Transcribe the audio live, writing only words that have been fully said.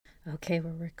Okay,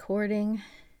 we're recording.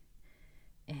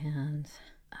 And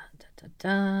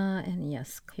and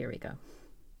yes, here we go.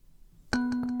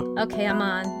 Okay, I'm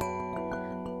on.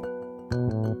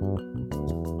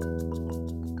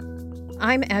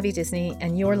 I'm Abby Disney,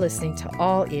 and you're listening to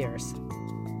All Ears.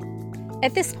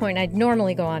 At this point, I'd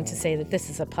normally go on to say that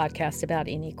this is a podcast about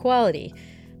inequality,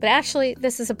 but actually,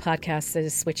 this is a podcast that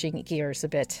is switching gears a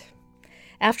bit.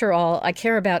 After all, I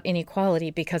care about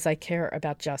inequality because I care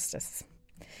about justice.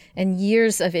 And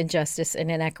years of injustice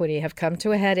and inequity have come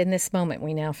to a head in this moment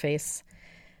we now face.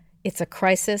 It's a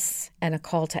crisis and a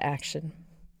call to action.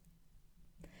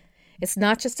 It's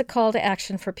not just a call to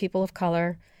action for people of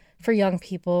color, for young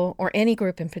people, or any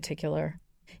group in particular.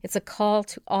 It's a call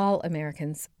to all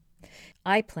Americans.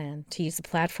 I plan to use the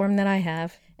platform that I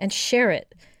have and share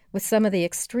it with some of the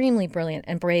extremely brilliant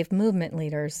and brave movement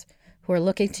leaders who are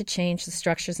looking to change the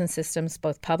structures and systems,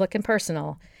 both public and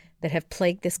personal, that have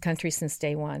plagued this country since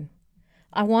day one.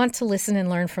 I want to listen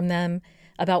and learn from them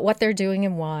about what they're doing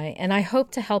and why, and I hope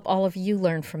to help all of you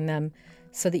learn from them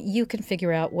so that you can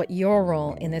figure out what your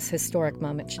role in this historic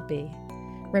moment should be.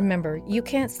 Remember, you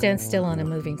can't stand still on a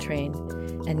moving train,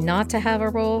 and not to have a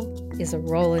role is a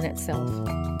role in itself.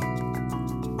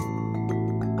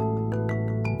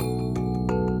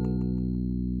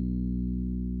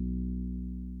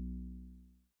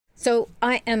 So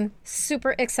I am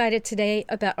super excited today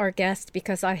about our guest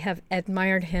because I have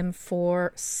admired him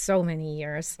for so many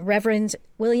years. Reverend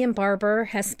William Barber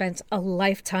has spent a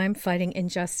lifetime fighting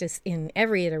injustice in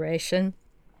every iteration.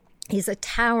 He's a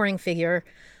towering figure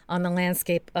on the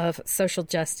landscape of social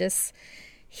justice.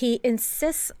 He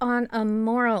insists on a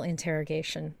moral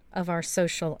interrogation of our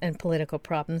social and political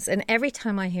problems. And every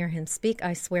time I hear him speak,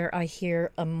 I swear I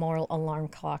hear a moral alarm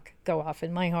clock go off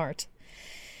in my heart.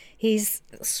 He's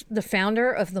the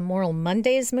founder of the Moral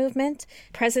Mondays movement,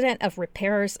 president of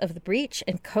Repairers of the Breach,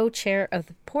 and co-chair of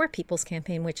the Poor People's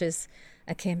Campaign, which is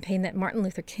a campaign that Martin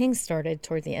Luther King started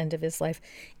toward the end of his life.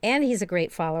 And he's a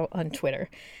great follow on Twitter.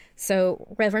 So,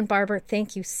 Reverend Barber,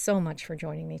 thank you so much for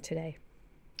joining me today.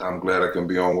 I'm glad I can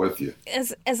be on with you.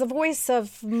 As a voice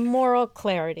of moral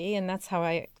clarity, and that's how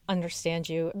I understand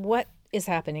you, what is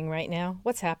happening right now?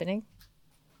 What's happening?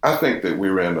 I think that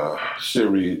we're in a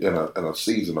series, in a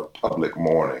season of public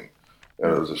mourning.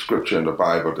 There's a scripture in the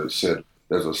Bible that said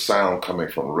there's a sound coming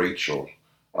from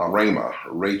Ramah,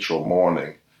 Rachel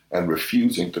mourning and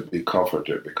refusing to be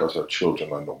comforted because her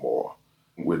children are no more.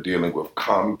 We're dealing with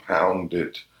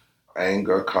compounded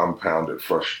anger, compounded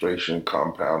frustration,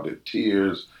 compounded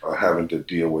tears, having to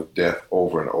deal with death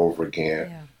over and over again.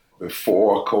 Yeah.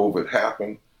 Before COVID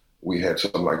happened, we had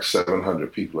something like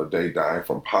 700 people a day dying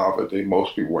from poverty.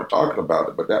 Most people weren't talking about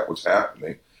it, but that was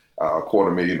happening.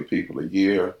 250,000 people a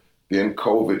year. Then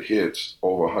COVID hits,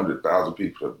 over 100,000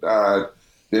 people have died.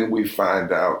 Then we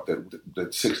find out that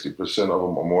 60% of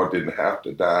them or more didn't have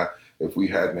to die if we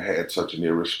hadn't had such an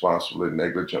irresponsible and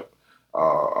negligent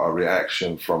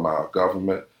reaction from our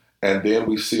government. And then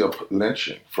we see a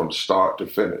lynching from start to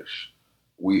finish.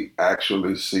 We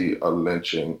actually see a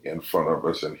lynching in front of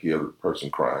us and hear the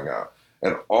person crying out.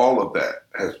 And all of that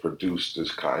has produced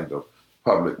this kind of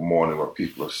public mourning where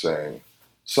people are saying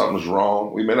something's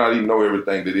wrong. We may not even know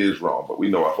everything that is wrong, but we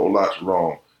know a whole lot's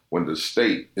wrong when the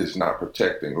state is not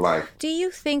protecting life. Do you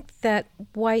think that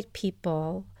white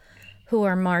people who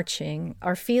are marching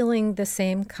are feeling the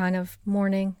same kind of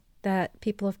mourning that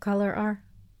people of color are?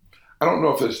 I don't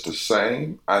know if it's the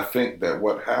same. I think that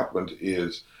what happened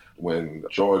is when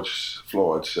George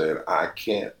Floyd said, "I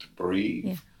can't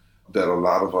breathe," that a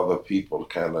lot of other people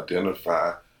can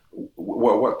identify.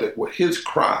 His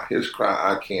cry,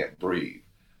 "I can't breathe."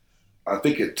 I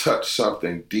think it touched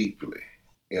something deeply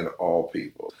in all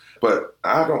people. But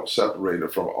I don't separate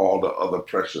it from all the other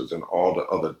pressures and all the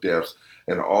other deaths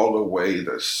and all the way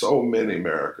that so many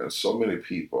Americans, so many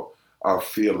people are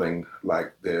feeling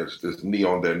like there's this knee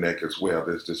on their neck as well.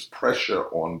 There's this pressure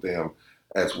on them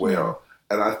as well.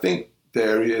 And I think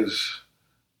there is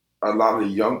a lot of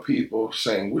young people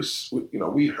saying,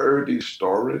 we heard these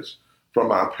stories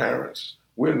from our parents.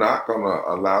 We're not going to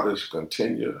allow this to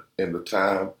continue in the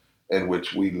time in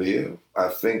which we live. I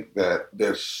think that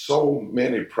there's so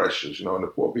many pressures, in the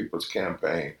Poor People's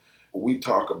Campaign. We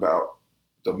talk about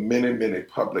the many, many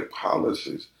public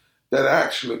policies that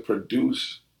actually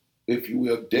produce, if you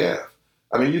will, death.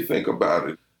 I mean, you think about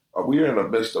it. We're in the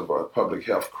midst of a public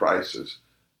health crisis.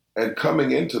 And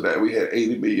coming into that, we had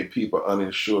 80 million people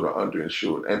uninsured or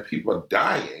underinsured, and people are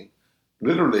dying,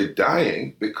 literally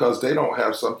dying, because they don't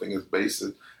have something as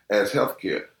basic as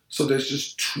healthcare. So there's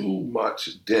just too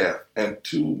much death and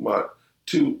too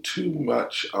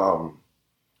much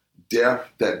death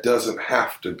that doesn't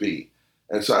have to be.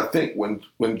 And so I think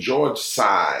when George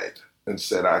sighed and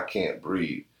said, I can't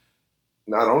breathe,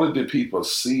 not only did people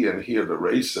see and hear the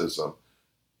racism,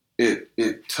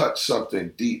 it touched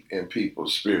something deep in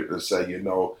people's spirit to say,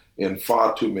 in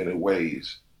far too many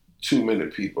ways, too many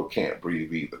people can't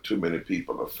breathe either. Too many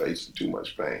people are facing too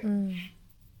much pain.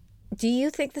 Do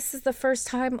you think this is the first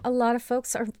time a lot of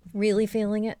folks are really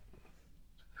feeling it?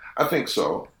 I think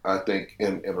so. I think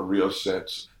in a real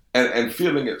sense, and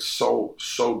feeling it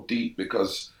so deep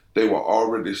because they were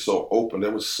already so open.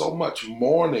 There was so much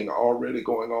mourning already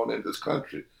going on in this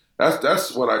country.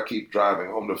 That's what I keep driving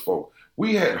home to folk.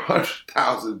 We had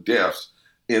 100,000 deaths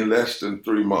in less than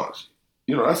 3 months.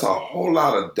 That's a whole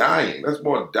lot of dying. That's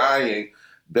more dying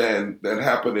than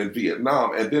happened in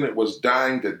Vietnam. And then it was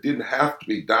dying that didn't have to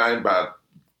be dying by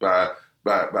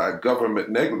government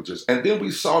negligence. And then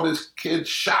we saw this kid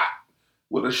shot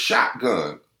with a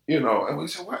shotgun, and we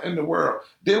said, what in the world?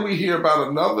 Then we hear about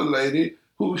another lady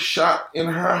who shot in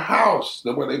her house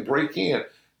where they break in.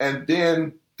 And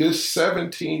then this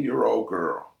 17-year-old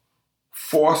girl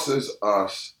forces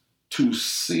us to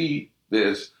see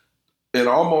this in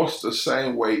almost the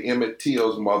same way Emmett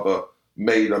Till's mother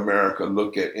made America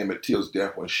look at Emmett Till's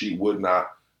death when she would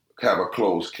not have a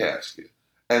closed casket.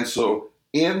 And so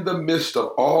in the midst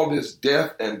of all this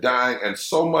death and dying and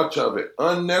so much of it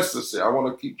unnecessary, I want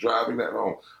to keep driving that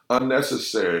home,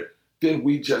 unnecessary, then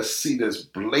we just see this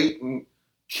blatant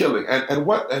killing. And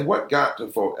what got to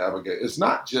folk, Abigail, is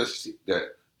not just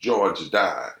that George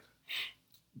died.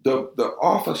 The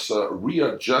officer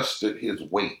readjusted his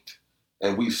weight,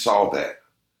 and we saw that.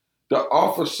 The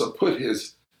officer put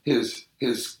his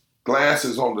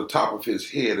glasses on the top of his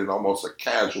head in almost a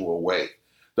casual way.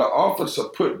 The officer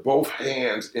put both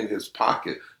hands in his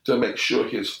pocket to make sure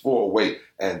his full weight.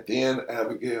 And then,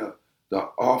 Abigail, the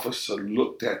officer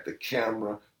looked at the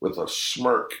camera with a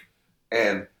smirk,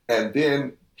 and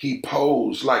then he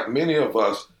posed like many of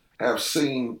us have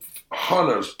seen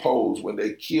hunters pose when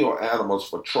they kill animals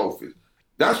for trophies.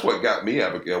 That's what got me,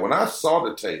 Abigail. When I saw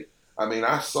the tape,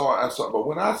 I saw, but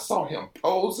when I saw him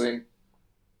posing,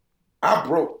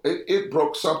 it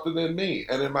broke something in me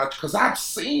and in because I've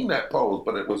seen that pose,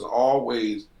 but it was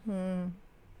always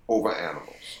over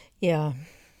animals. Yeah.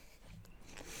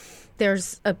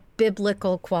 There's a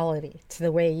biblical quality to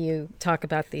the way you talk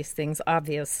about these things,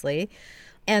 obviously.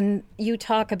 And you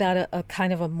talk about a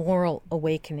kind of a moral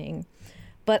awakening.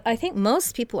 But I think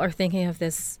most people are thinking of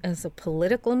this as a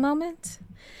political moment.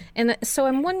 And so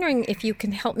I'm wondering if you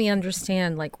can help me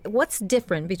understand, what's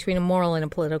different between a moral and a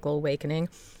political awakening?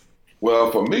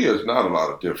 Well, for me, it's not a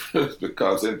lot of difference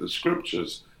because in the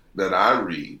scriptures that I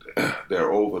read, there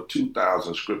are over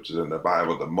 2,000 scriptures in the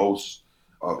Bible, the most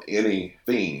of any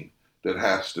theme that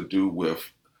has to do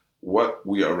with what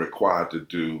we are required to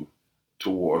do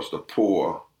towards the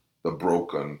poor, the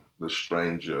broken, the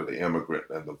stranger, the immigrant,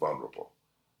 and the vulnerable.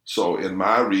 So in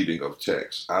my reading of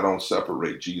text, I don't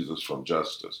separate Jesus from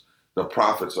justice. The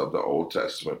prophets of the Old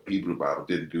Testament, Hebrew Bible,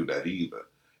 didn't do that either.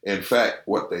 In fact,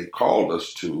 what they called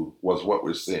us to was what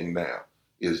we're seeing now,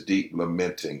 is deep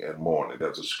lamenting and mourning.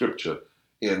 There's a scripture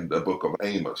in the book of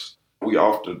Amos. We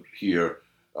often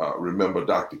remember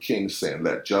Dr. King saying,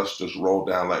 let justice roll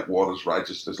down like waters,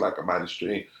 righteousness like a mighty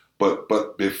stream.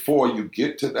 But before you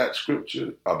get to that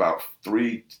scripture, about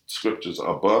 3 scriptures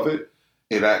above it,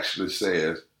 it actually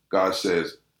says, God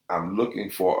says, I'm looking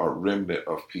for a remnant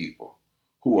of people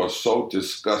who are so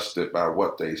disgusted by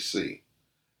what they see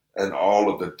and all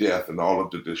of the death and all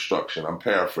of the destruction, I'm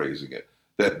paraphrasing it,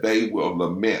 that they will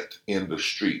lament in the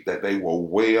street, that they will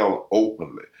wail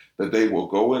openly, that they will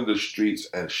go in the streets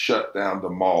and shut down the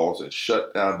malls and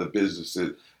shut down the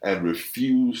businesses and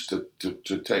refuse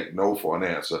to take no for an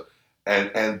answer.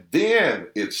 And then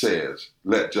it says,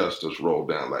 let justice roll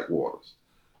down like waters.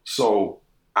 So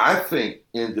I think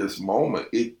in this moment,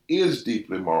 it is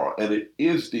deeply moral and it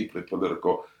is deeply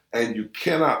political, and you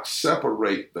cannot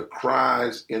separate the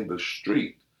cries in the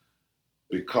street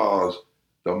because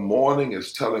the mourning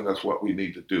is telling us what we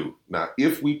need to do. Now,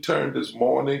 if we turn this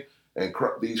mourning and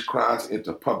these cries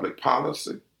into public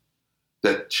policy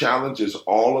that challenges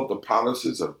all of the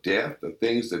policies of death, the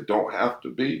things that don't have to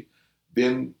be,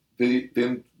 then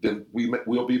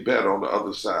we'll be better on the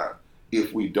other side.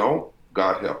 If we don't,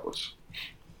 God help us.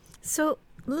 So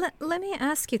let me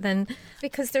ask you then,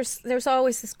 because there's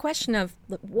always this question of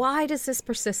why does this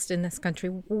persist in this country?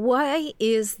 Why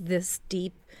is this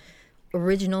deep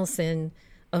original sin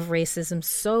of racism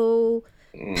so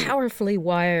powerfully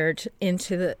wired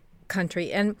into the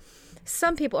country? And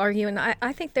some people argue, and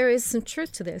I think there is some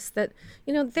truth to this, that,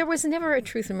 there was never a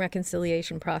truth and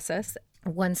reconciliation process.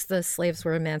 once the slaves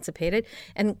were emancipated.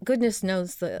 And goodness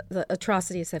knows the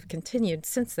atrocities have continued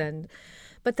since then.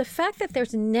 But the fact that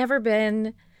there's never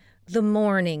been the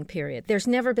mourning period, there's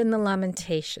never been the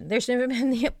lamentation, there's never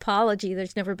been the apology,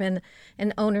 there's never been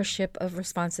an ownership of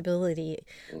responsibility,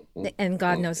 and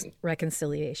God knows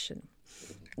reconciliation.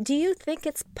 Do you think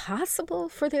it's possible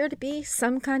for there to be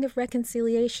some kind of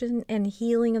reconciliation and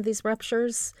healing of these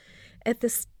ruptures at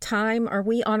this time? Are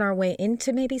we on our way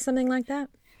into maybe something like that?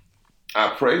 I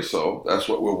pray so. That's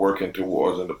what we're working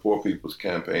towards in the Poor People's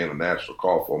Campaign, a national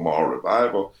call for moral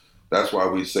revival. That's why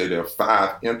we say there are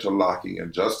 5 interlocking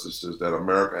injustices that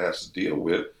America has to deal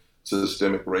with: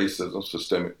 systemic racism,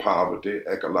 systemic poverty,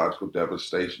 ecological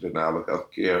devastation, denial of health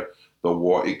care, the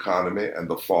war economy, and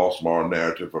the false moral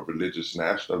narrative of religious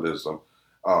nationalism.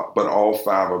 But all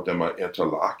 5 of them are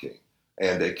interlocking,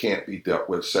 and they can't be dealt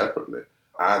with separately.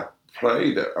 I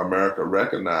pray that America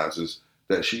recognizes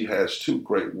that she has 2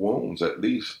 great wounds, at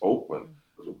least open: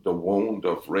 the wound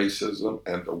of racism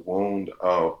and the wound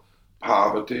of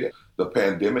poverty. The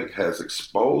pandemic has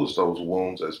exposed those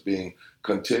wounds as being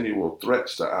continual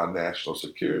threats to our national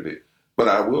security. But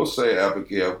I will say,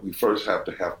 Abigail, we first have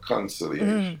to have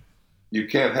conciliation. You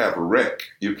can't have wreck.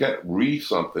 You can't read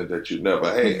something that you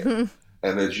never had.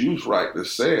 And as you rightly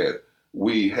said,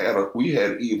 we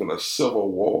had even a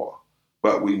civil war,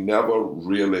 but we never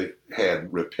really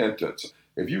had repentance.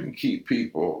 If you can keep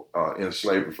people in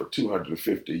slavery for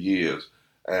 250 years,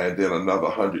 and then another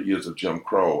 100 years of Jim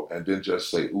Crow, and then just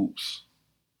say, oops,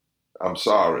 I'm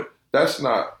sorry. That's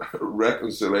not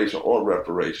reconciliation or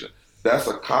reparation. That's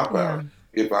a cop-out.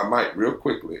 Yeah. If I might, real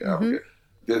quickly,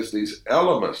 there's these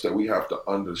elements that we have to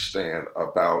understand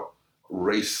about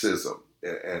racism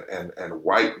and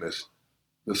whiteness.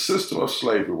 The system of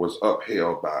slavery was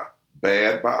upheld by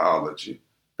bad biology.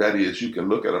 That is, you can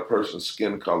look at a person's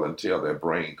skin color and tell their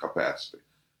brain capacity.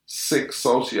 Sick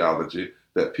sociology,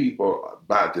 that people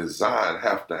by design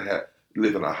have to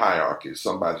live in a hierarchy.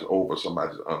 Somebody's over,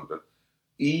 somebody's under.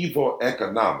 Evil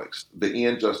economics, the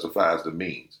end justifies the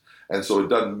means. And so it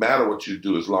doesn't matter what you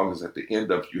do as long as at the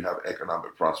end of it you have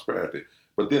economic prosperity.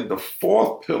 But then the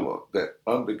 4th pillar that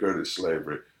undergirded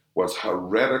slavery was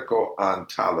heretical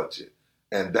ontology.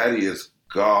 And that is,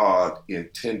 God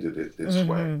intended it this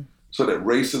way. So that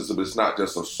racism is not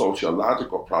just a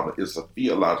sociological problem, it's a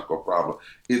theological problem.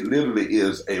 It literally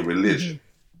is a religion.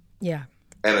 Yeah.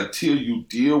 And until you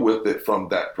deal with it from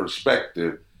that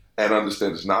perspective and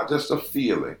understand it's not just a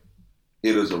feeling,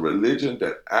 it is a religion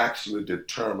that actually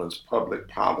determines public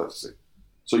policy.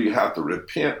 So you have to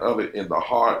repent of it in the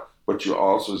heart, but you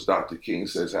also, as Dr. King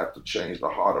says, have to change the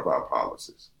heart of our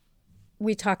policies.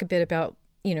 We talk a bit about,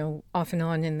 off and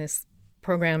on in this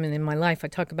program and in my life, I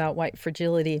talk about white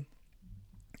fragility.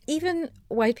 Even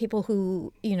white people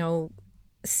who,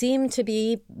 seem to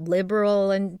be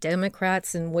liberal and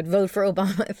Democrats and would vote for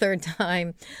Obama a 3rd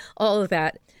time, all of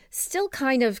that, still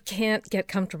kind of can't get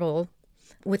comfortable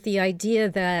with the idea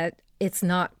that it's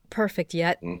not perfect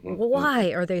yet.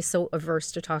 Why are they so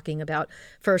averse to talking about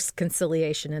first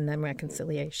conciliation and then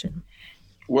reconciliation?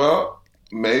 Well,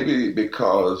 maybe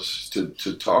because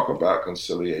to talk about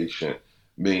conciliation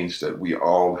means that we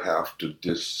all have to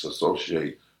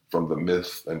disassociate from the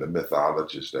myth and the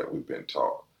mythologies that we've been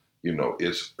taught.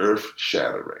 It's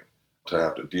earth-shattering to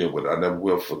have to deal with it. I never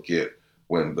will forget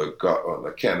when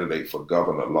the candidate for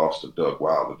governor lost to Doug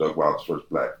Wilder. Doug Wilder's first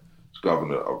black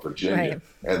governor of Virginia. Right.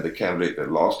 And the candidate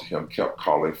that lost to him kept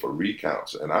calling for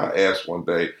recounts. And I asked one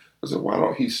day, I said, why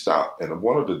don't he stop? And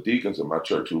one of the deacons in my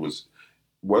church, who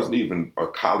wasn't even a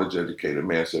college-educated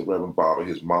man, said, Reverend Barber,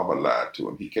 his mama lied to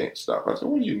him. He can't stop. I said,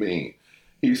 what do you mean?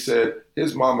 He said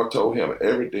his mama told him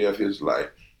every day of his life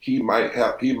he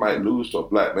might lose to a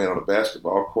black man on the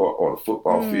basketball court or the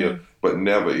football field, but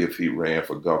never if he ran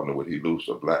for governor would he lose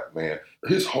to a black man.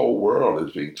 His whole world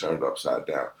is being turned upside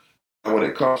down. And when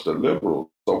it comes to liberals,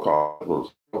 so-called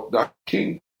liberals, Dr.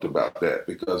 King talked about that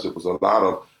because it was a lot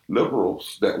of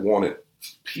liberals that wanted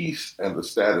peace and the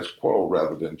status quo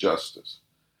rather than justice.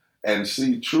 And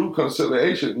see, true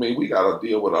conciliation means we got to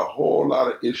deal with a whole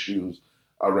lot of issues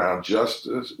around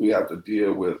justice. We have to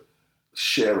deal with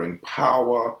sharing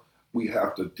power. We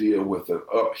have to deal with an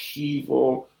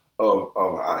upheaval of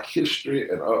our history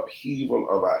and upheaval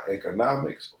of our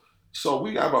economics. So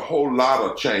we have a whole lot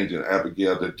of change in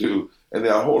Abigail to do. And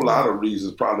there are a whole lot of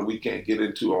reasons probably we can't get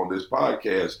into on this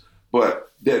podcast,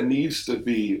 but there needs to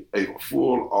be a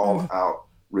full all-out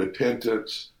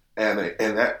repentance, and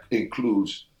that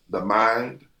includes the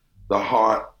mind, the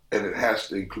heart, and it has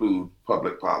to include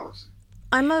public policy.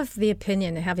 I'm of the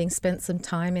opinion, having spent some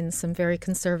time in some very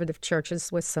conservative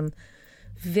churches with some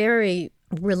very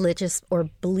religious or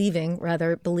believing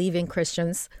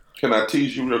Christians. Can I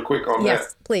tease you real quick on that?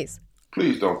 Yes, please.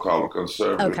 Please don't call it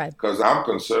conservative. Okay. Because I'm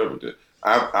conservative.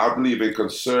 I believe in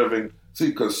conserving.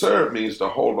 See, conserve means to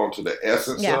hold on to the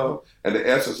essence of, and the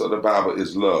essence of the Bible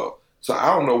is love. So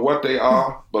I don't know what they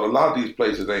are, but a lot of these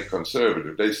places ain't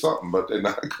conservative. They something, but they're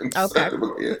not conservative.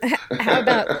 Okay. How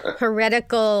about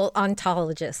heretical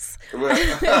ontologists? Well,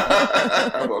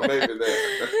 maybe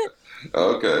that.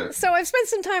 Okay. So I've spent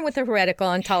some time with the heretical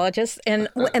ontologists, and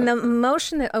the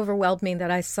emotion that overwhelmed me that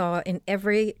I saw in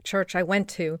every church I went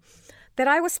to, that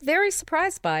I was very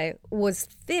surprised by, was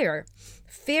fear.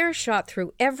 Fear shot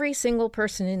through every single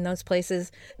person in those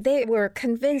places. They were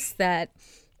convinced that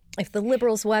if the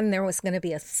liberals won, there was going to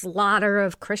be a slaughter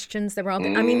of Christians. They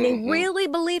really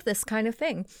believed this kind of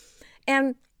thing.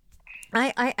 And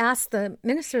I asked the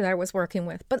minister that I was working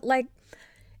with, but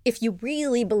if you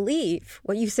really believe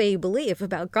what you say you believe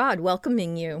about God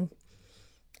welcoming you,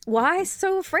 why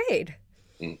so afraid?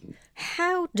 Mm-hmm.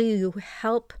 How do you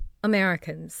help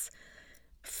Americans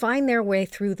find their way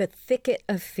through the thicket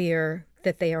of fear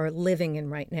that they are living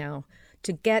in right now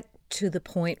to get to the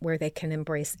point where they can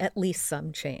embrace at least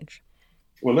some change?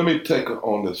 Well, let me take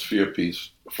on this fear piece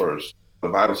first. The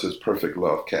Bible says perfect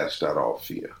love casts out all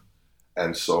fear.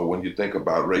 And so when you think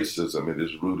about racism, it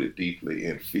is rooted deeply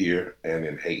in fear and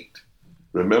in hate.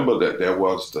 Remember that there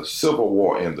was the civil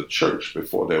war in the church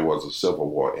before there was a civil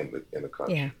war in the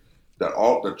country. Yeah.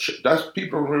 That's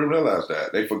people don't really realize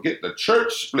that. They forget the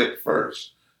church split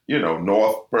first.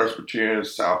 North Presbyterian,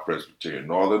 South Presbyterian,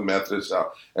 Northern Methodist,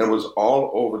 South, and it was all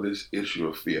over this issue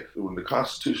of fear. In the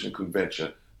Constitutional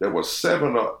Convention, there were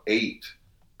 7 or 8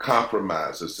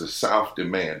 compromises the South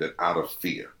demanded out of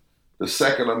fear. The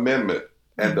Second Amendment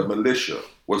and the militia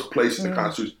was placed in the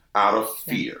Constitution out of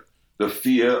fear. The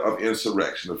fear of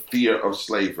insurrection, the fear of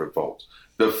slave revolts,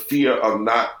 the fear of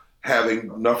not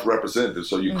having enough representatives,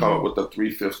 so you come up with the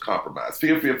 3/5 compromise.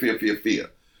 Fear, fear, fear, fear,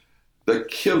 fear. The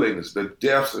killings, the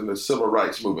deaths in the civil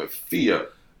rights movement, fear.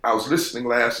 I was listening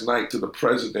last night to the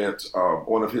president,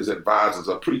 one of his advisors,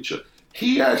 a preacher.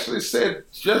 He actually said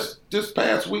just this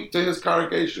past week to his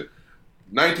congregation,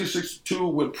 1962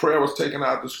 when prayer was taken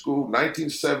out of the school,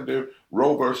 1970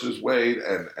 Roe versus Wade,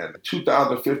 and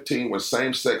 2015 when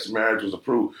same-sex marriage was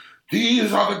approved.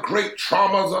 These are the great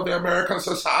traumas of the American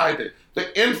society.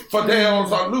 The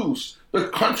infidels are loose. The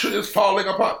country is falling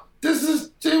apart. He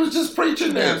was just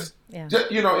preaching this. Yeah.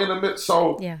 In the midst.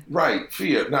 So, right,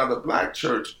 fear. Now, the black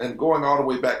church, and going all the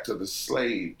way back to the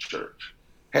slave church,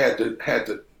 had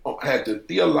to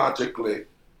theologically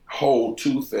hold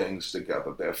 2 things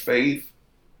together: their faith,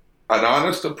 an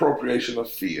honest appropriation of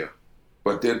fear,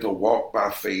 but then to walk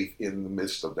by faith in the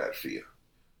midst of that fear,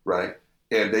 right?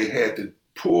 And they had to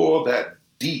pull that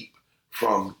deep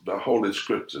from the Holy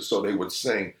Scriptures. So they would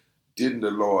sing, "Didn't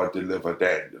the Lord deliver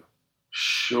Daniel?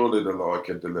 Surely the Lord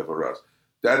can deliver us."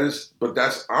 But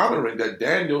that's honoring that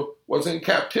Daniel was in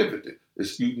captivity.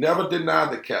 You never deny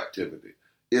the captivity.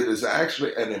 It is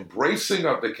actually an embracing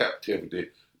of the captivity,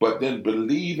 but then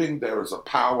believing there is a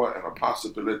power and a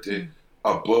possibility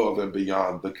above and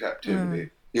beyond the captivity.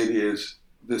 It is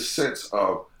this sense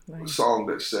of a song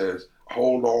that says,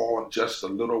 "Hold on just a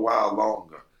little while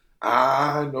longer.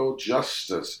 I know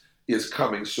justice is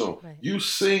coming soon." Right. You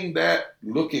sing that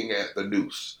looking at the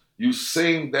noose. You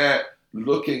sing that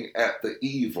looking at the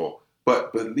evil,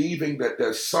 but believing that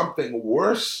there's something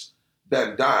worse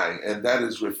than dying, and that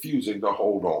is refusing to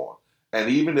hold on. And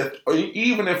even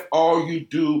if all you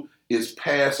do is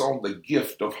pass on the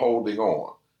gift of holding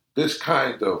on, this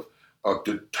kind of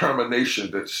determination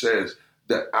that says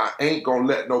that I ain't gonna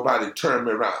let nobody turn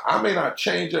me around. I may not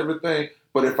change everything,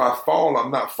 but if I fall,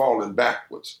 I'm not falling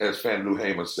backwards, as Fannie Lou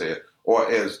Hamer said,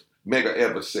 or as Medgar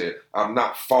Evers said, I'm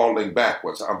not falling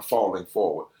backwards, I'm falling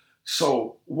forward.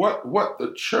 So what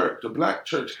the black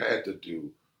church had to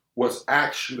do was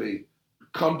actually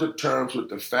come to terms with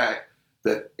the fact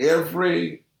that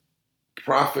every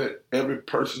prophet, every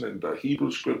person in the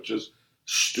Hebrew scriptures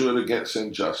stood against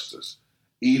injustice,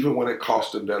 even when it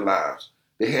cost them their lives.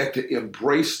 They had to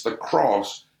embrace the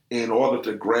cross in order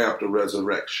to grab the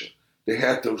resurrection. They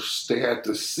had to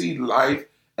see life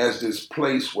as this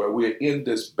place where we're in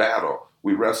this battle.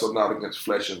 We wrestle not against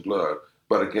flesh and blood,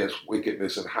 but against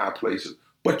wickedness in high places.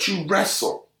 But you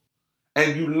wrestle,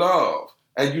 and you love,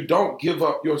 and you don't give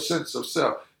up your sense of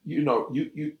self.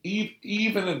 You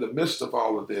even in the midst of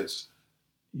all of this,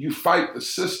 you fight the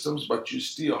systems, but you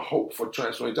still hope for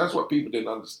transformation. That's what people didn't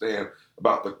understand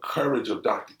about the courage of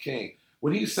Dr. King.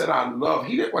 When he said, "I love,"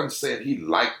 he wasn't saying he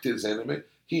liked his enemy.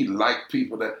 He liked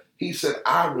people that, he said,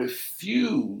 "I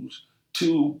refuse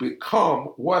to become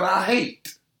what I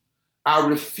hate." I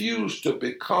refuse to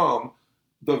become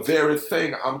the very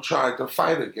thing I'm trying to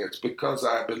fight against, because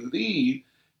I believe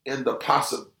in the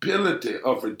possibility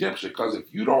of redemption. Because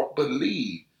if you don't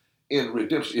believe in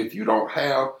redemption, if you don't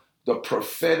have the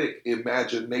prophetic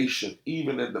imagination,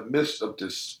 even in the midst of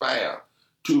despair,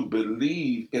 to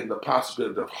believe in the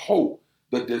possibility of hope,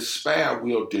 the despair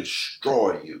will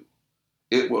destroy you.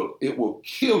 It will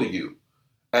kill you.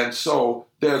 And so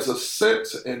there's a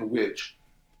sense in which,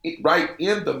 right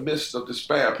in the midst of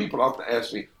despair, people often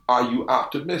ask me, are you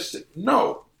optimistic?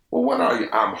 No. Well, what are you?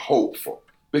 I'm hopeful.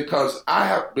 Because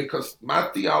my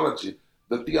theology,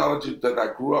 the theology that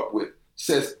I grew up with,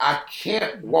 says I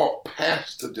can't walk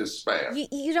past the despair.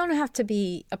 You don't have to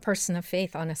be a person of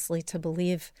faith, honestly, to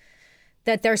believe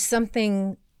that there's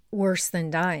something worse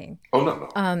than dying. Oh, no.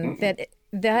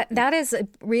 That is a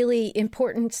really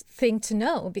important thing to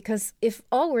know, because if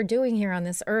all we're doing here on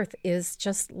this earth is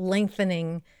just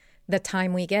lengthening the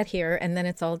time we get here and then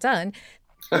it's all done,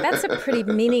 that's a pretty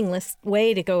meaningless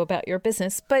way to go about your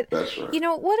business. But, that's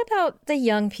right. What about the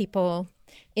young people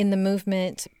in the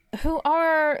movement who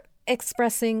are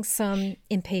expressing some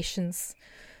impatience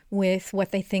with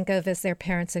what they think of as their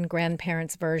parents' and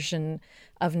grandparents' version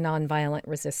of nonviolent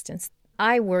resistance?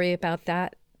 I worry about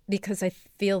that because I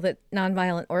feel that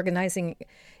nonviolent organizing,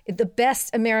 the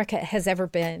best America has ever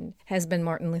been, has been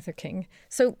Martin Luther King.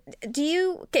 So do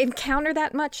you encounter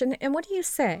that much? And what do you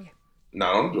say?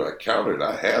 Not only do I counter it,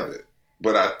 I have it.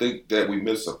 But I think that we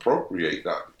misappropriate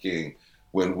Dr. King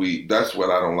that's what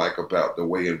I don't like about the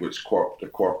way in which the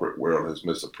corporate world has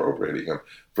misappropriated him.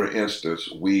 For instance,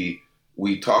 we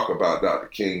talk about Dr.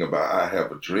 King, about I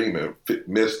Have a Dream, and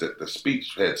missed that the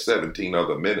speech had 17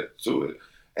 other minutes to it,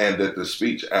 and that the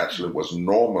speech actually was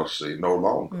normalcy no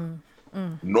longer.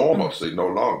 Normalcy no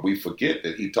longer. We forget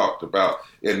that he talked about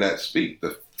in that speech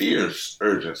the fierce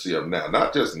urgency of now,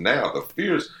 not just now, the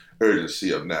fierce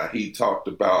urgency of now. He talked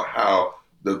about how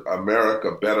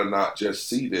America better not just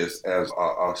see this as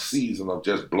a season of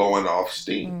just blowing off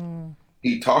steam.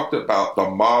 He talked about the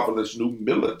marvelous new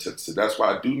militancy. That's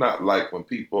why I do not like when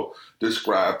people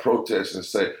describe protests and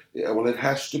say, yeah, well, it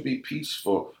has to be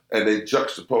peaceful, and they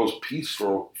juxtapose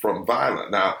peaceful from violent.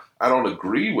 Now, I don't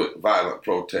agree with violent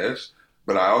protests,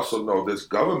 but I also know this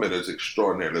government is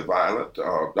extraordinarily violent.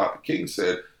 Dr. King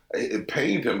said it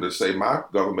pained him to say my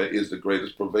government is the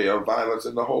greatest purveyor of violence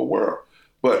in the whole world.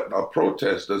 But a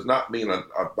protest does not mean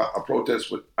a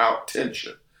protest without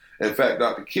tension. In fact,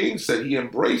 Dr. King said he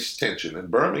embraced tension in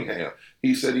Birmingham.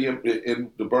 He said in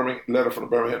the letter from the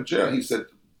Birmingham jail, he said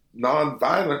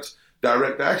nonviolence,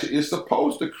 direct action is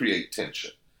supposed to create tension.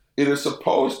 It is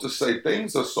supposed to say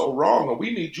things are so wrong and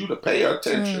we need you to pay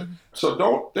attention. So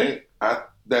don't think that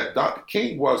Dr.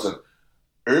 King wasn't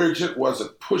urgent,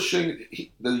 wasn't pushing.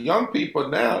 The young people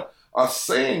now are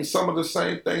saying some of the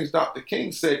same things Dr.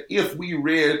 King said if we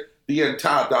read the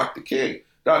entire Dr. King.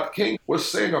 Dr. King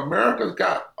was saying America's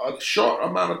got a short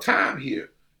amount of time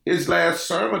here. His last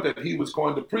sermon that he was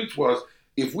going to preach was,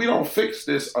 if we don't fix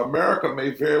this, America may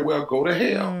very well go to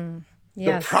hell.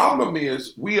 Yes. The problem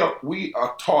is we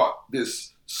are taught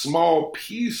this small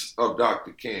piece of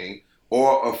Dr. King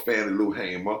or of Fannie Lou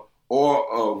Hamer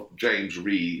or of James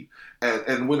Reed.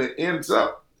 And when it ends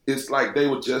up, it's like they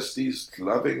were just these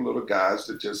loving little guys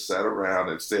that just sat around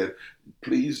and said,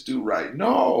 please do right.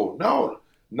 No.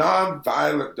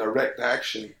 Nonviolent direct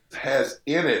action has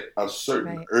in it a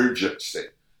certain urgency.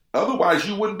 Otherwise,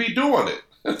 you wouldn't be doing it.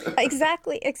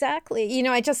 Exactly.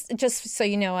 I just so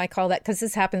you know, I call that, because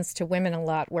this happens to women a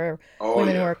lot, where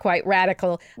women who are quite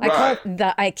radical. I call it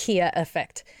the IKEA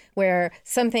effect, where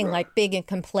something like big and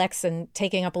complex and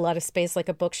taking up a lot of space like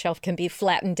a bookshelf can be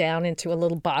flattened down into a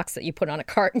little box that you put on a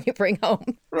cart and you bring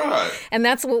home. Right. And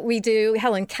that's what we do.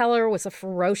 Helen Keller was a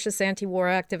ferocious anti-war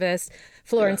activist.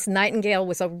 Florence Nightingale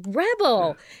was a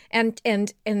rebel and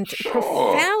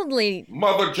profoundly...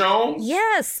 Mother Jones?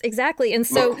 Yes, exactly. And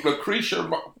so... Lucretia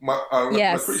Mott.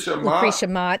 Lucretia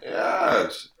Mott.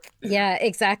 Yes. Yeah,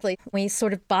 exactly. We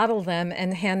sort of bottle them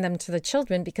and hand them to the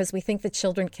children because we think the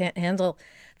children can't handle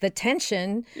the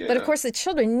tension. Yeah. But of course, the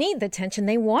children need the tension.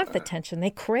 They want the tension.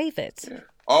 They crave it. Yeah.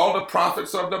 All the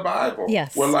prophets of the Bible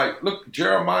were like, look,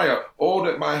 Jeremiah, oh,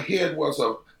 that my head was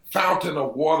a fountain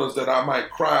of waters that I might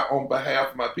cry on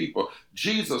behalf of my people.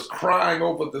 Jesus crying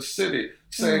over the city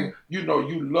saying, you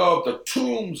love the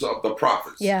tombs of the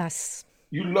prophets. Yes.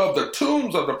 You love the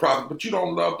tombs of the prophets, but you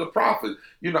don't love the prophets.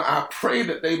 I pray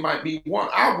that they might be one.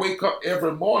 I wake up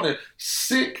every morning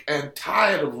sick and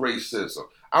tired of racism.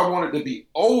 I want it to be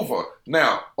over.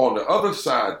 Now, on the other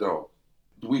side, though,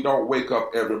 we don't wake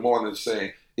up every morning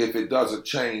saying, if it doesn't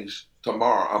change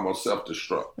tomorrow, I'm going to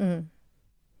self-destruct.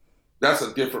 That's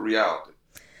a different reality.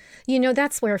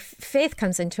 That's where faith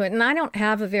comes into it. And I don't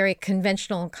have a very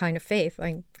conventional kind of faith.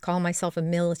 I call myself a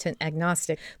militant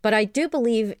agnostic. But I do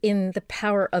believe in the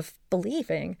power of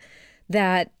believing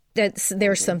that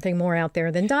there's something more out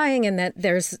there than dying, and that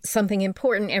there's something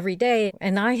important every day.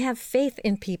 And I have faith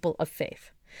in people of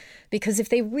faith. Because if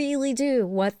they really do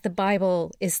what the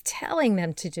Bible is telling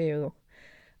them to do,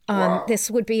 Wow. this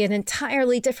would be an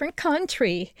entirely different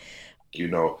country.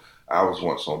 I was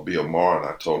once on Bill Maher, and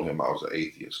I told him I was an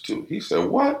atheist too. He said,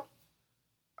 "What?"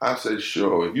 I said,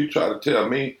 "Sure. If you try to tell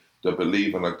me to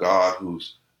believe in a God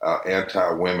who's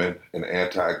anti-women and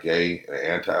anti-gay and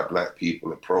anti-black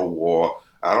people and pro-war,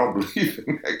 I don't believe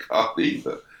in that God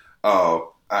either."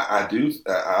 I do.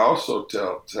 I also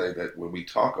say that when we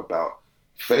talk about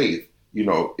faith,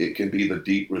 it can be the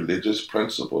deep religious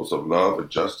principles of love and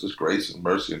justice, grace and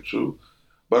mercy and truth.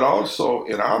 But also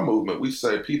in our movement, we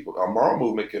say our moral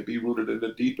movement can be rooted in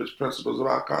the deepest principles of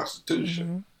our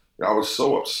Constitution. Mm-hmm. I was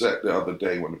so upset the other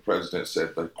day when the president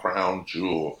said the crown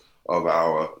jewel of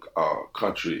our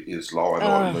country is law and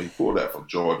order. He pulled that from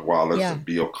George Wallace and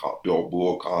Bill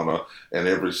Bull Connor and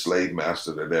every slave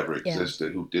master that ever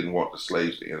existed who didn't want the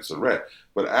slaves to insurrect.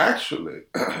 But actually,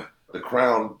 the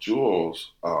crown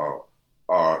jewels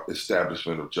are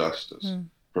establishment of justice.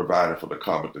 Providing for the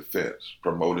common defense,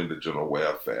 promoting the general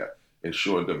welfare,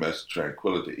 ensuring domestic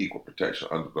tranquility, equal protection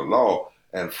under the law,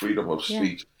 and freedom of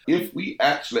speech. If we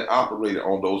actually operated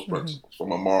on those principles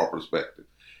from a moral perspective,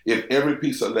 if every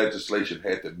piece of legislation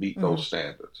had to meet those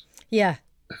standards. Yeah.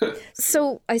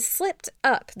 So I slipped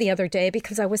up the other day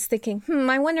because I was thinking,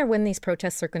 I wonder when these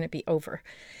protests are going to be over.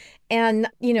 And,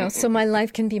 so my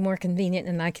life can be more convenient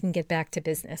and I can get back to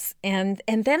business. And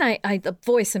then the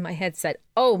voice in my head said,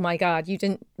 oh, my God, you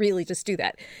didn't really just do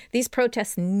that. These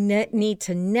protests need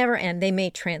to never end. They may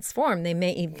transform. They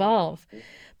may evolve.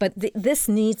 But this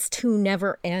needs to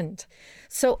never end.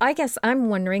 So I guess I'm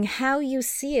wondering how you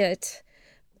see it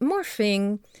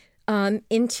morphing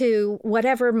into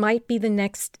whatever might be the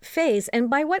next phase. And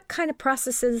by what kind of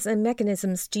processes and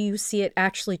mechanisms do you see it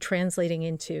actually translating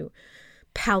into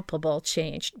palpable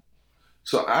change?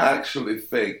 So I actually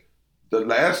think the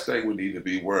last thing we need to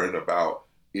be worried about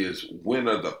is when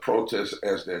are the protests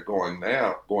as they're going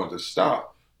now going to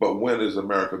stop, but when is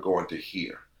America going to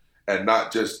hear? And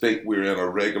not just think we're in a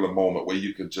regular moment where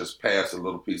you can just pass a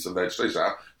little piece of legislation.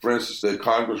 For instance, the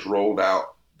Congress rolled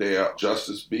out their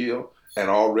justice bill, and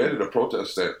already the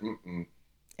protest said,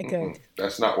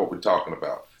 that's not what we're talking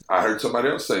about. I heard somebody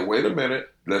else say, wait a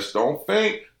minute, let's don't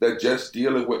think that just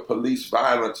dealing with police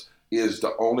violence is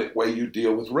the only way you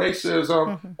deal with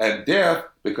racism and death,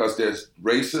 because there's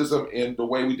racism in the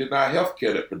way we deny health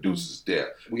care that produces death.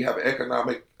 We have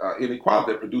economic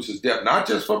inequality that produces death, not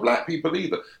just for black people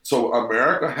either. So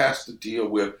America has to deal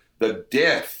with the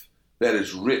death that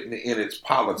is written in its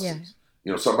policies.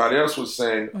 Yeah. Somebody else was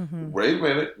saying, wait a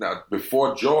minute, now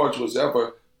before George was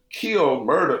ever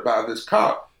murdered by this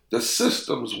cop, the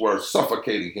systems were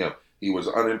suffocating him. He was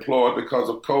unemployed because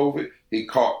of COVID. He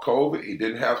caught COVID. He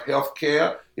didn't have health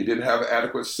care. He didn't have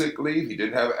adequate sick leave. He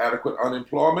didn't have adequate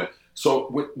unemployment.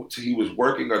 So he was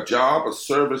working a job, a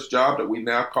service job that we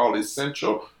now call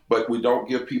essential, but we don't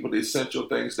give people the essential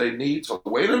things they need. So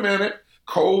wait a minute,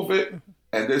 COVID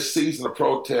and this season of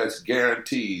protests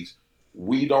guarantees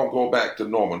we don't go back to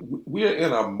normal. We're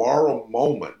in a moral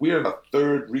moment. We're in a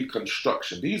third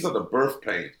Reconstruction. These are the birth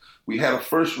pains. We had a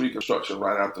first Reconstruction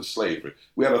right after slavery.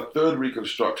 We had a third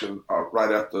Reconstruction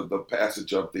right after the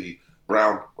passage of the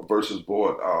Brown versus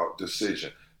Board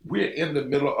decision. We're in the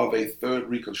middle of a third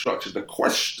Reconstruction. The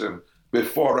question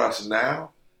before us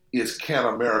now is, can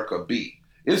America be?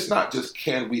 It's not just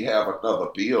can we have another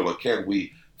bill or can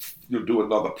we do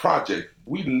another project.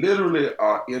 We literally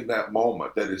are in that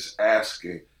moment that is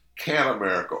asking, can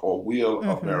America or will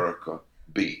America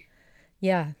be?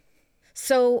 Yeah.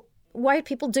 So white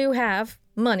people do have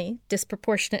money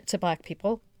disproportionate to black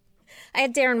people. I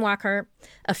had Darren Walker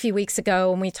a few weeks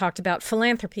ago and we talked about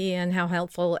philanthropy and how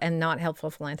helpful and not helpful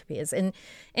philanthropy is. And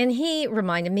he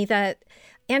reminded me that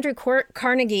Andrew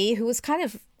Carnegie, who was kind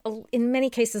of, in many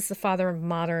cases, the father of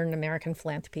modern American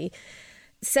philanthropy,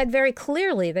 said very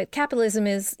clearly that capitalism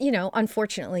is,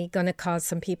 unfortunately going to cause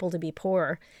some people to be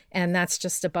poor. And that's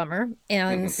just a bummer.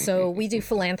 And so we do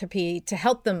philanthropy to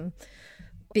help them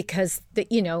because,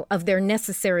 of their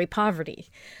necessary poverty.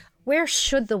 Where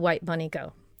should the white money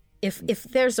go? If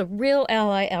there's a real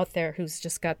ally out there who's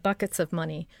just got buckets of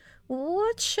money,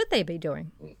 what should they be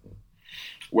doing?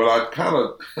 Well,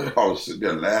 I was sitting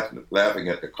there laughing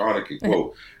at the Carnegie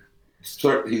quote.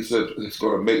 He said it's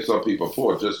going to make some people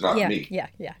poor, just not me. Yeah.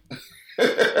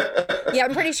 Yeah,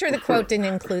 I'm pretty sure the quote didn't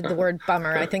include the word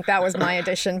bummer. I think that was my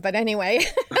addition. But anyway.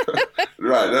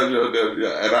 Right.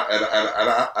 Yeah. And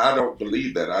I don't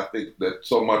believe that. I think that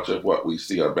so much of what we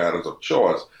see are matters of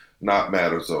choice, not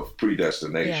matters of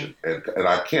predestination. Yeah. And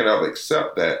I can't ever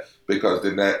accept that, because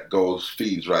then that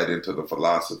feeds right into the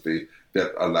philosophy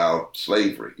that allowed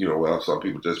slavery. Well, some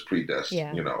people just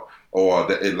predestined, or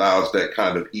that it allows that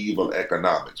kind of evil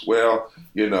economics. Well,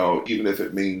 even if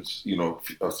it means,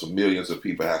 some millions of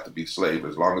people have to be slaves,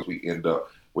 as long as we end up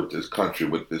with this country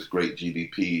with this great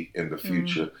GDP in the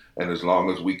future, and as long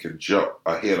as we can jump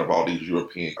ahead of all these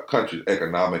European countries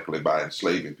economically by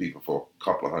enslaving people for a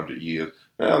couple of hundred years,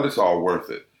 well, it's all worth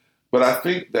it. But I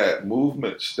think that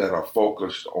movements that are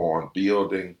focused on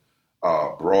building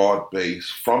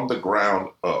broad-based, from the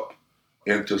ground up,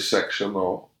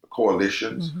 intersectional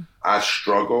coalitions, I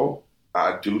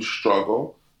do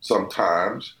struggle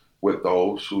sometimes with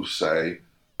those who say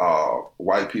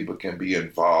white people can be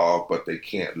involved, but they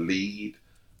can't lead,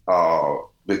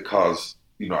 because,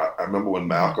 I remember when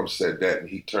Malcolm said that and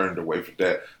he turned away from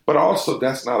that. But also,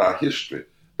 that's not our history.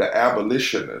 The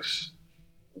abolitionists,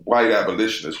 white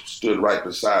abolitionists, stood right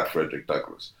beside Frederick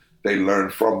Douglass. They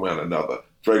learned from one another.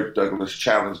 Frederick Douglass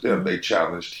challenged them. They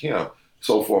challenged him,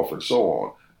 so forth and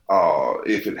so on.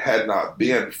 If it had not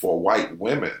been for white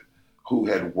women who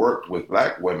had worked with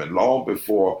black women long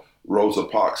before Rosa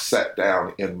Parks sat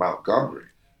down in Montgomery,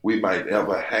 we might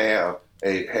ever have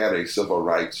had a civil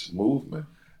rights movement.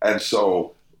 And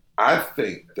so I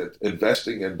think that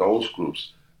investing in those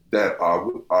groups that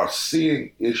are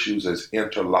seeing issues as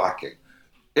interlocking.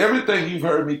 Everything you've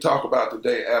heard me talk about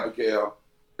today, Abigail,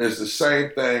 is the same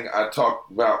thing I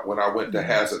talked about when I went to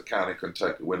Hazard County,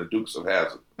 Kentucky, where the Dukes of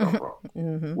Hazzard come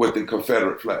from, with the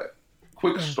Confederate flag.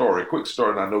 Quick story,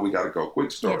 and I know we got to go.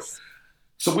 Quick story. Yes.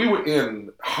 So we were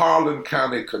in Harlan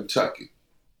County, Kentucky,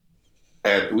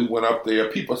 and we went up there.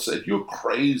 People said, "You're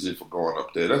crazy for going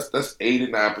up there. That's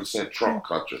 89% Trump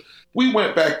country." We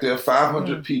went back there.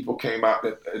 500 people came out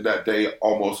that day,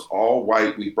 almost all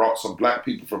white. We brought some black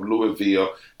people from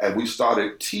Louisville, and we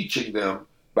started teaching them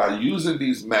by using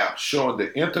these maps showing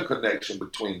the interconnection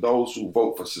between those who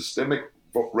vote for systemic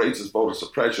racist voter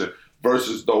suppression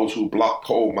versus those who block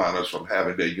coal miners from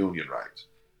having their union rights.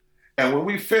 And when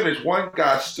we finished, one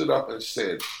guy stood up and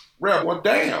said, "Reb, well,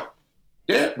 damn,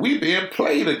 we being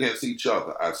played against each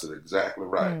other." I said, "Exactly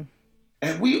right."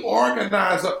 And we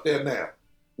organize up there now.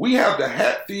 We have the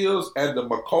Hatfields and the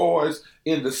McCoys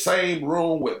in the same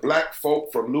room with black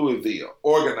folk from Louisville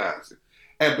organizing.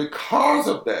 And because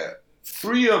of that,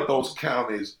 3 of those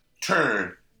counties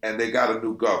turned and they got a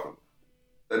new governor.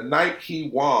 The night he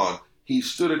won, he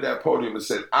stood at that podium and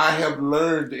said, "I have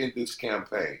learned in this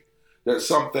campaign that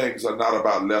some things are not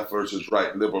about left versus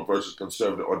right, liberal versus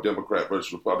conservative, or Democrat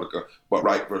versus Republican, but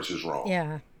right versus wrong."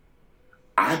 Yeah.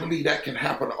 I believe that can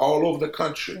happen all over the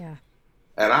country. Yeah.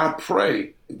 And I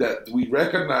pray that we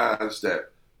recognize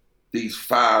that these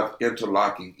 5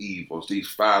 interlocking evils, these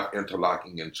 5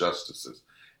 interlocking injustices,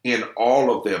 in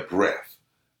all of their breadth.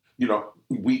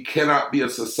 We cannot be a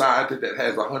society that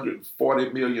has 140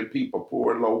 million people,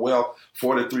 poor and low wealth,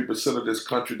 43% of this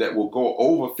country that will go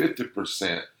over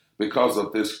 50% because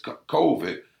of this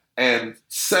COVID, and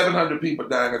 700 people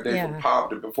dying a day from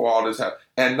poverty before all this happened.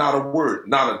 And not a word,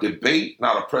 not a debate,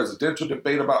 not a presidential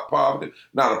debate about poverty,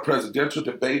 not a presidential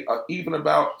debate even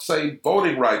about, say,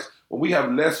 voting rights. When we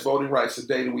have less voting rights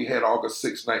today than we had August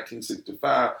 6,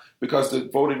 1965, because the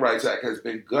Voting Rights Act has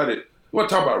been gutted. We want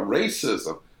to talk about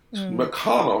racism.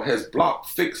 McConnell has blocked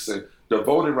fixing the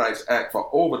Voting Rights Act for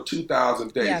over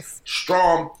 2,000 days. Yes.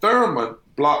 Strom Thurmond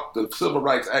blocked the Civil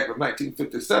Rights Act of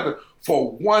 1957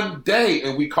 for 1 day,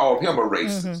 and we called him a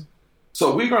racist.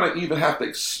 So we're going to even have to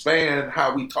expand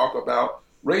how we talk about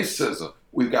racism.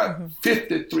 We've got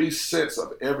 53 cents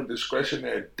of every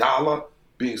discretionary dollar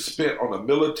being spent on the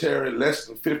military, less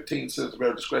than 15 cents of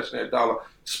every discretionary dollar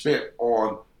spent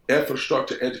on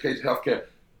infrastructure, education, healthcare.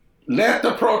 Let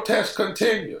the protests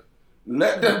continue.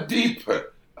 Let them deepen.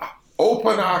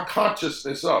 Open our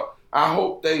consciousness up. I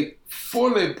hope they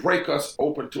fully break us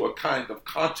open to a kind of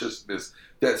consciousness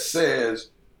that says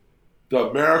the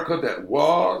America that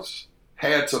was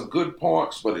had some good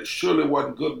points, but it surely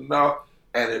wasn't good enough,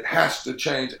 and it has to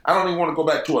change. I don't even want to go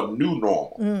back to a new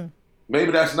normal.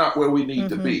 Maybe that's not where we need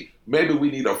to be. Maybe we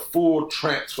need a full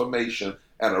transformation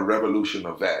and a revolution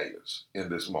of values in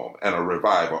this moment, and a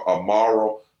revival, a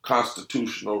moral,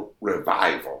 constitutional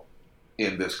revival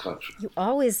in this country. You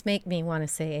always make me want to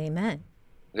say amen.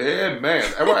 Amen.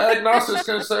 Agnostics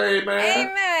can say amen.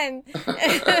 Amen.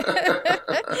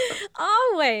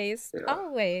 Always. Yeah.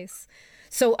 Always.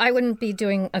 So I wouldn't be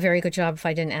doing a very good job if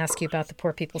I didn't ask you about the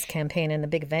Poor People's Campaign and the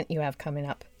big event you have coming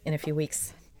up in a few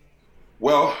weeks.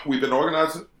 Well, we've been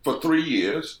organizing for 3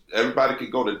 years. Everybody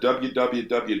can go to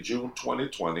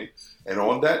www.june2020. And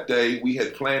on that day, we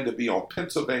had planned to be on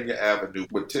Pennsylvania Avenue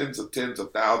with tens of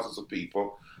thousands of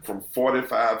people from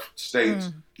 45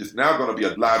 states. It's now going to be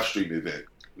a live stream event.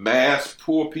 Mass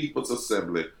Poor People's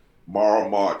Assembly, Moral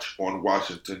March on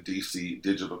Washington, D.C.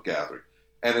 digital gathering.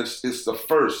 And it's the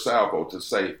first salvo to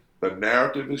say the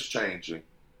narrative is changing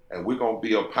and we're going to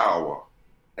be a power.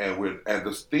 And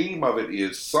the theme of it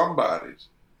is somebody's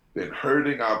been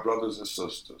hurting our brothers and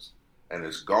sisters and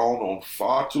it's gone on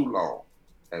far too long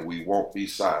and we won't be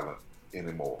silent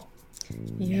anymore.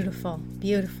 Beautiful,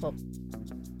 beautiful.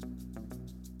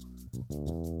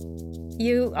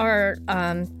 You are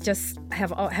just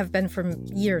have been for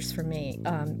years for me,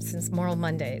 since Moral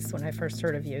Mondays when I first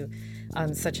heard of you,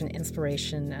 such an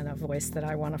inspiration and a voice that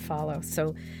I want to follow.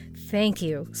 So thank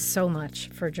you so much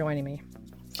for joining me.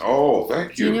 Oh,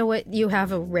 thank you. You know what? You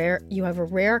have a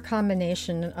rare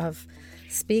combination of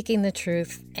speaking the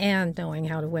truth and knowing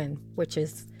how to win,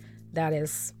 that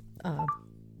is. Uh-oh.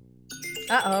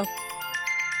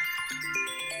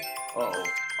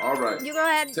 All right. You go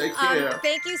ahead. Take care.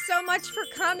 Thank you so much for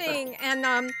coming,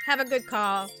 and have a good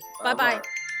call. Bye-bye. Right.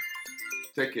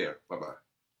 Take care. Bye-bye.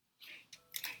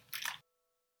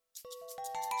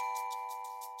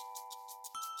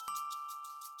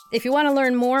 If you want to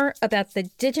learn more about the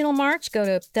Digital March, go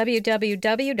to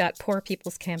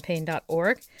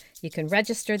www.poorpeoplescampaign.org. You can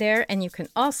register there, and you can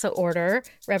also order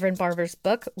Reverend Barber's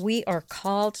book, We Are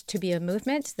Called to Be a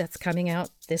Movement, that's coming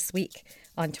out this week.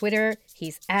 On Twitter,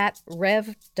 he's at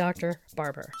Rev Dr.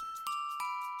 Barber.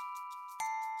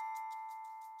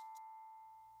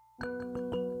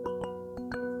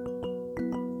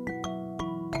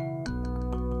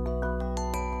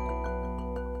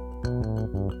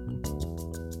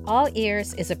 All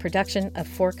Ears is a production of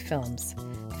Fork Films.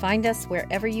 Find us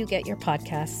wherever you get your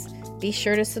podcasts. Be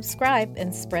sure to subscribe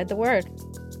and spread the word.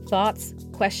 Thoughts,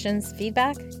 questions,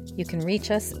 feedback? You can reach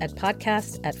us at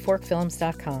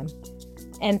podcast@forkfilms.com.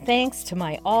 And thanks to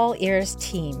my All Ears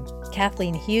team,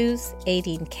 Kathleen Hughes,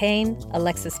 Aideen Kane,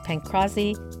 Alexis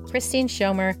Pancrazzi, Christine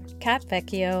Schomer, Kat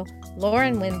Vecchio,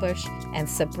 Lauren Winbush, and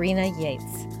Sabrina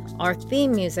Yates. Our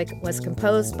theme music was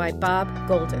composed by Bob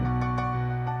Golden.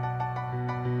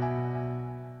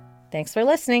 Thanks for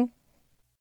listening.